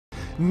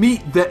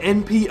Meet the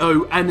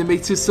NPO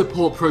Animator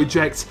Support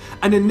Project,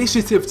 an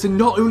initiative to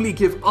not only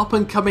give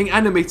up-and-coming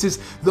animators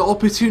the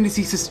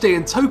opportunity to stay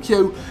in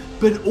Tokyo,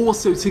 but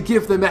also to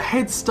give them a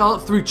head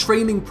start through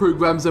training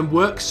programs and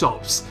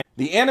workshops.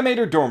 The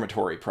Animator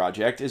Dormitory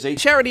Project is a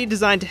charity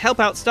designed to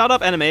help out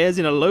startup animators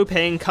in a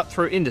low-paying,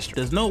 cutthroat industry.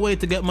 There's no way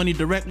to get money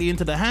directly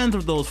into the hands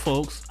of those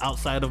folks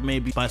outside of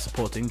maybe by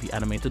supporting the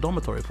Animator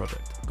Dormitory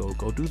Project.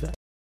 Go do that.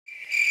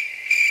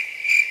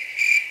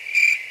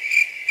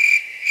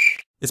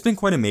 It's been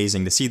quite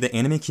amazing to see the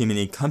anime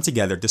community come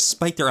together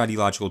despite their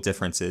ideological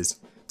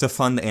differences to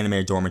fund the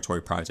Animator Dormitory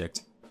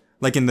Project.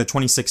 Like in the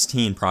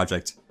 2016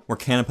 project, where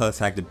Canopy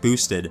Effect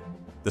boosted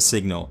the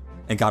signal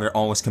and got it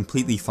almost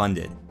completely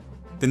funded.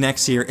 The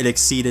next year, it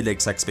exceeded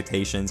its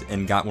expectations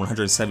and got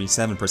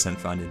 177%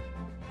 funded.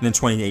 And in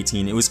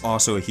 2018, it was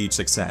also a huge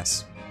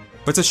success.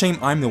 But it's a shame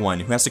I'm the one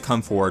who has to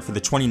come forward for the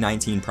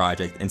 2019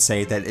 project and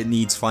say that it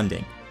needs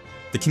funding.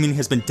 The community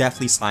has been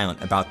deathly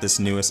silent about this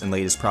newest and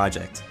latest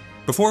project.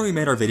 Before we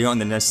made our video on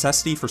the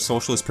necessity for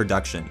socialist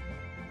production,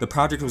 the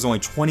project was only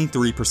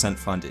 23%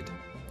 funded.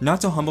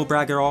 Not to humble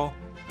brag at all,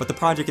 but the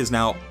project is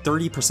now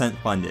 30%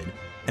 funded,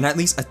 and at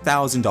least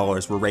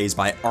 $1,000 were raised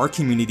by our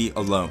community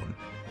alone.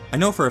 I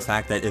know for a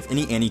fact that if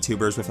any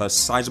AniTubers with a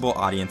sizable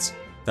audience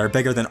that are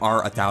bigger than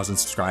our 1,000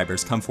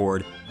 subscribers come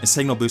forward and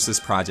signal boost this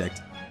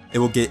project, it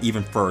will get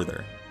even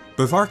further.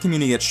 But if our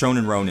community at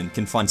Shonen Ronin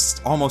can fund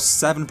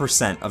almost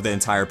 7% of the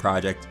entire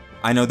project,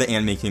 I know the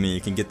anime community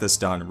can get this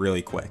done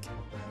really quick.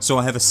 So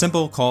I have a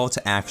simple call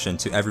to action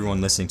to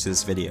everyone listening to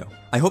this video.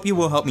 I hope you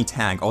will help me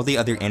tag all the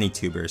other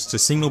AniTubers to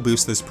signal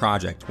boost this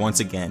project once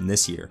again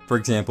this year. For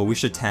example, we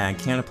should tag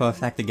Canopy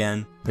Effect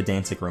again,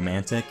 Pedantic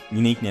Romantic,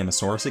 Unique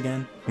Namasaurus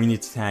again. We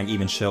need to tag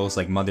even shills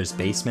like Mother's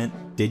Basement,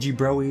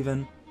 Digibro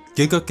even.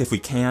 Giguk if we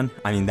can,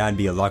 I mean that'd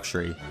be a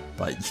luxury,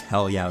 but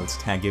hell yeah, let's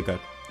tag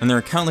Giguk. And there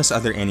are countless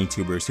other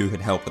AniTubers who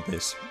could help with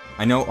this.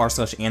 I know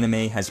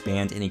r/anime has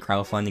banned any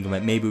crowdfunding,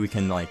 but maybe we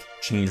can like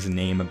change the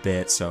name a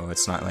bit so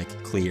it's not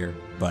like clear,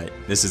 but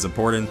this is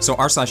important. So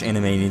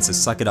r/anime needs to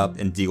suck it up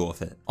and deal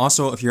with it.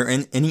 Also, if you're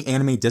in any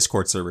anime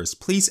Discord servers,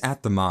 please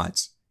add the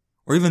mods,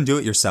 or even do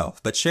it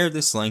yourself, but share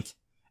this link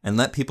and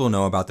let people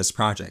know about this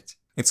project.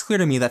 It's clear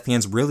to me that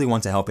fans really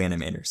want to help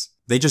animators.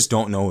 They just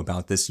don't know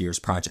about this year's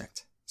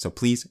project. So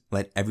please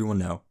let everyone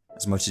know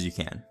as much as you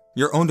can.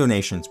 Your own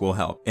donations will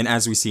help, and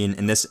as we've seen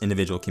in this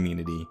individual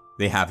community,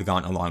 they have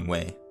gone a long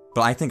way.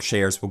 But I think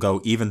shares will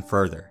go even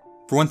further.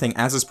 For one thing,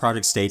 as this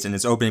project states in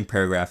its opening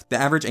paragraph, the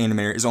average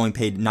animator is only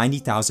paid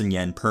 90,000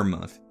 yen per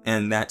month,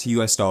 and that to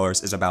US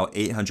dollars is about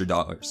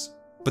 $800.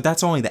 But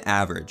that's only the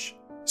average.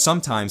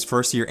 Sometimes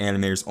first-year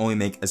animators only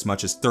make as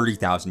much as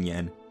 30,000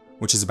 yen,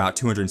 which is about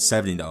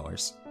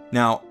 $270.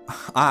 Now,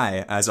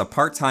 I, as a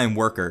part-time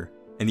worker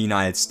in the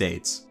United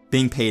States,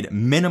 being paid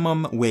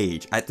minimum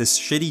wage at this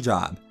shitty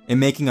job and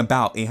making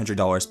about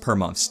 $800 per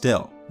month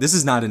still, this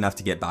is not enough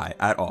to get by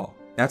at all.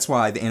 That's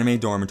why the Anime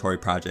Dormitory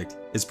Project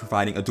is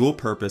providing a dual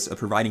purpose of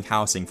providing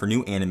housing for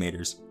new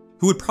animators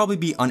who would probably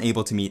be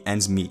unable to meet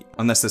ends meet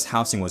unless this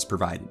housing was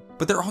provided.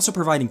 But they're also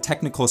providing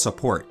technical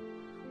support,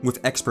 with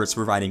experts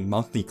providing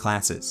monthly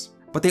classes.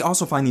 But they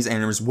also find these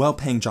animators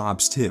well-paying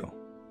jobs too.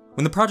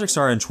 When the project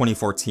started in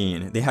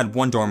 2014, they had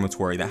one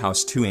dormitory that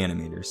housed 2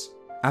 animators.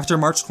 After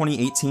March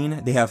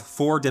 2018, they have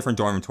 4 different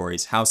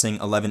dormitories housing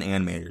 11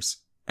 animators.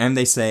 And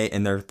they say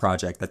in their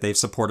project that they've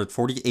supported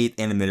 48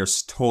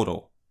 animators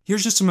total.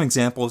 Here's just some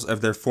examples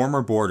of their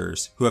former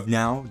boarders who have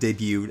now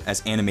debuted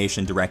as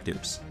animation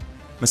directors.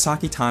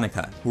 Masaki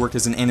Tanaka, who worked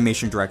as an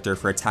animation director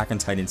for Attack on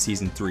Titan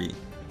Season 3.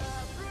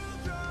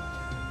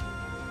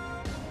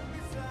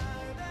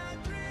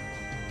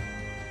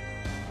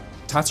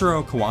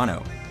 Tatsuro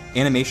Kawano,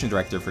 animation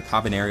director for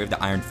Cabaneri of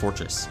the Iron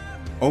Fortress.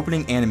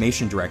 Opening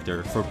animation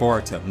director for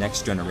Boruto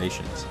Next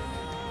Generations.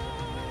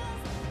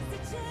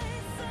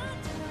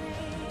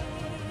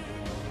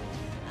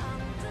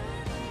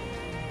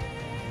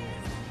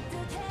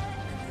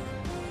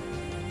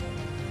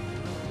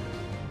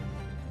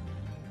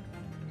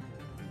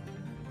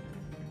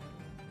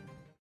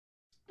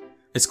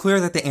 It's clear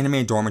that the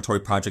Anime Dormitory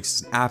Project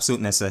is an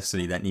absolute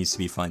necessity that needs to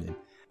be funded.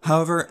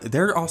 However,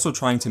 they're also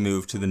trying to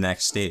move to the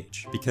next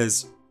stage,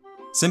 because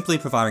simply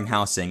providing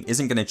housing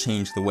isn't going to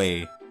change the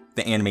way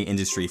the anime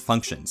industry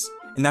functions,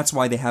 and that's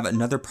why they have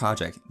another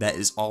project that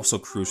is also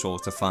crucial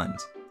to fund,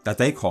 that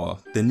they call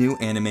the New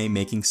Anime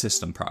Making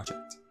System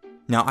Project.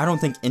 Now, I don't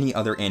think any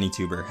other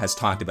AniTuber has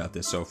talked about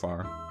this so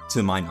far,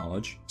 to my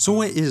knowledge. So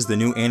what is the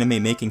New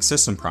Anime Making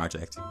System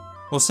Project?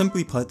 Well,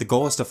 simply put, the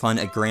goal is to fund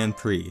a Grand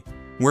Prix,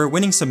 where a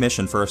winning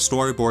submission for a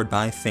storyboard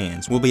by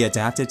fans will be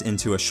adapted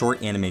into a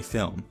short anime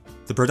film.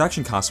 The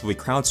production costs will be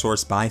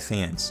crowdsourced by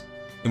fans,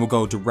 and will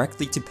go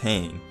directly to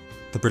paying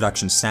the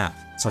production staff,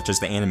 such as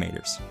the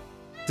animators.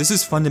 This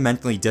is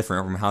fundamentally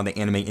different from how the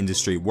anime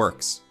industry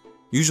works.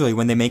 Usually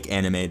when they make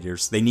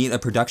animators, they need a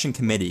production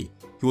committee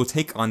who will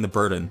take on the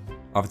burden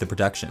of the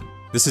production.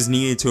 This is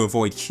needed to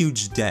avoid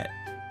huge debt,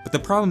 but the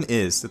problem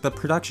is that the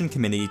production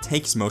committee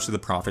takes most of the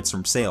profits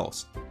from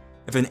sales.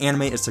 If an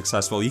anime is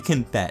successful, you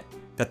can bet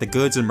that the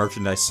goods and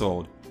merchandise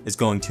sold is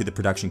going to the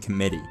production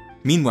committee.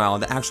 Meanwhile,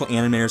 the actual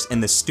animators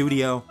in the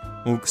studio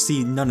will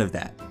see none of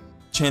that.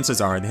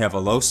 Chances are they have a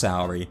low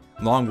salary,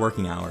 long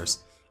working hours,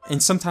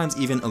 and sometimes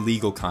even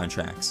illegal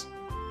contracts.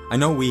 I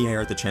know we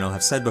here at the channel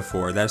have said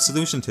before that a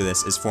solution to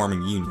this is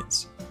forming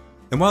unions.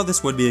 And while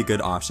this would be a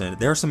good option,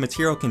 there are some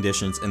material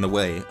conditions in the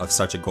way of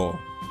such a goal.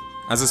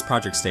 As this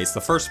project states, the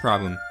first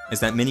problem is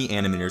that many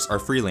animators are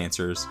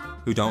freelancers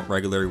who don't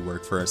regularly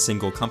work for a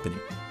single company.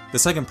 The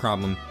second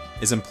problem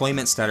is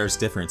employment status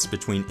difference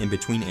between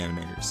in-between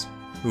animators,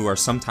 who are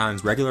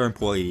sometimes regular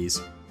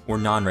employees or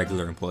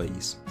non-regular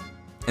employees.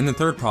 And the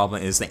third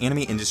problem is the anime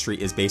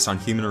industry is based on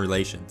human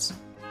relations,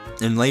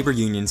 and labor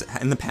unions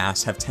in the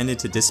past have tended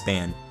to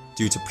disband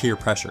due to peer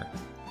pressure.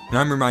 And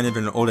I'm reminded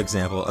of an old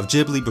example of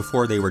Ghibli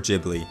before they were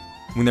Ghibli,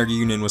 when their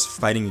union was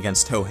fighting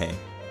against Tohei,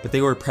 but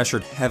they were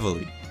pressured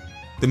heavily.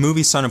 The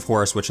movie Son of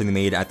Horus, which they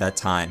made at that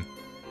time,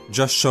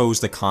 just shows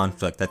the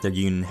conflict that their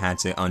union had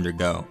to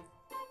undergo.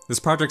 This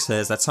project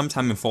says that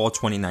sometime in fall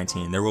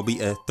 2019 there will be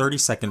a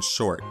 30-second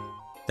short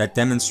that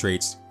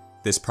demonstrates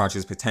this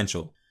project's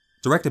potential,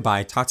 directed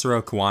by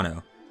Tatsuro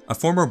Kawano, a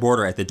former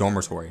boarder at the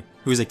dormitory,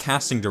 who is a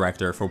casting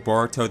director for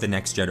Boruto: The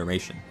Next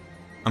Generation.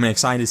 I'm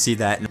excited to see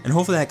that, and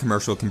hopefully that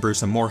commercial can brew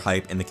some more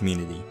hype in the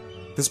community.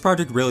 This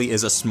project really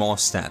is a small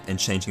step in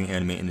changing the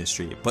anime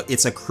industry, but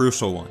it's a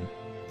crucial one.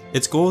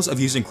 Its goals of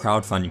using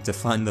crowdfunding to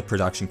fund the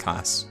production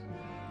costs,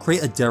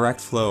 create a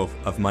direct flow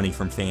of money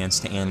from fans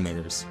to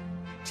animators,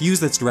 to use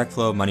this direct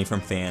flow of money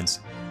from fans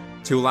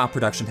to allow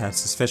production to have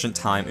sufficient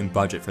time and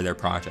budget for their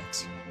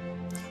projects.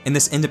 In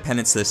this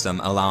independent system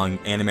allowing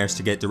animators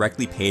to get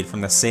directly paid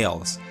from the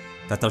sales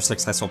that their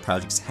successful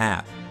projects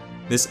have,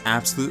 this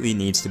absolutely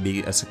needs to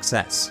be a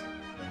success.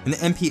 And the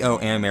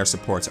MPO animator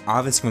supports are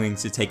obviously going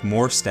to take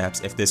more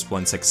steps if this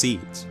one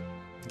succeeds.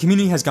 The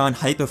community has gone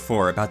hype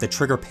before about the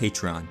Trigger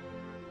Patreon,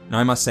 and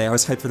I must say I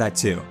was hyped for that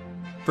too.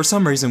 For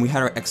some reason we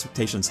had our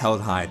expectations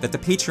held high that the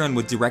Patreon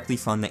would directly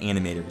fund the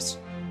animators.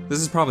 This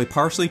is probably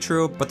partially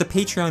true, but the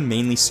Patreon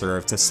mainly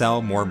served to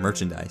sell more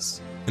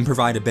merchandise and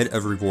provide a bit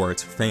of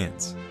rewards for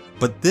fans.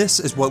 But this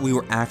is what we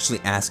were actually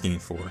asking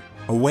for,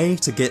 a way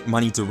to get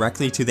money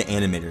directly to the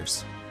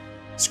animators.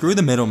 Screw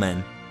the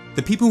middlemen,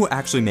 the people who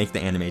actually make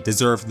the anime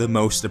deserve the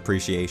most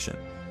appreciation.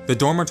 The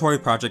dormitory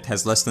project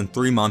has less than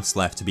 3 months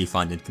left to be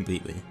funded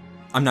completely.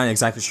 I'm not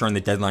exactly sure on the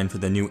deadline for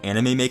the new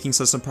anime making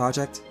system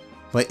project,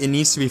 but it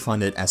needs to be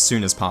funded as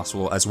soon as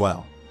possible as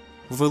well.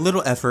 With a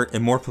little effort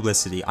and more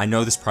publicity, I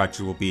know this project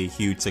will be a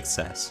huge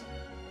success.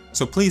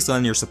 So please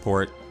lend your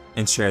support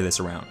and share this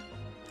around.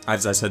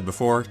 As I said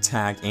before,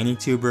 tag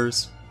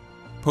AniTubers,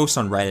 post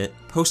on Reddit,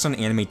 post on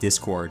anime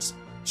discords,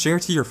 share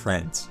to your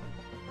friends.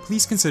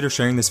 Please consider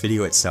sharing this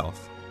video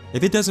itself.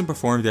 If it doesn't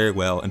perform very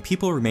well and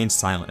people remain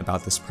silent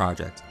about this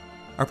project,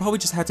 I'll probably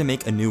just have to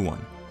make a new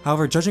one.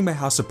 However, judging by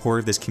how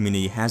supportive this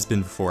community has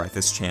been before at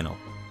this channel,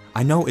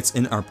 I know it's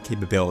in our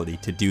capability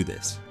to do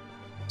this.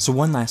 So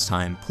one last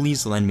time,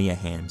 please lend me a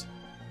hand.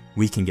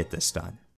 We can get this done.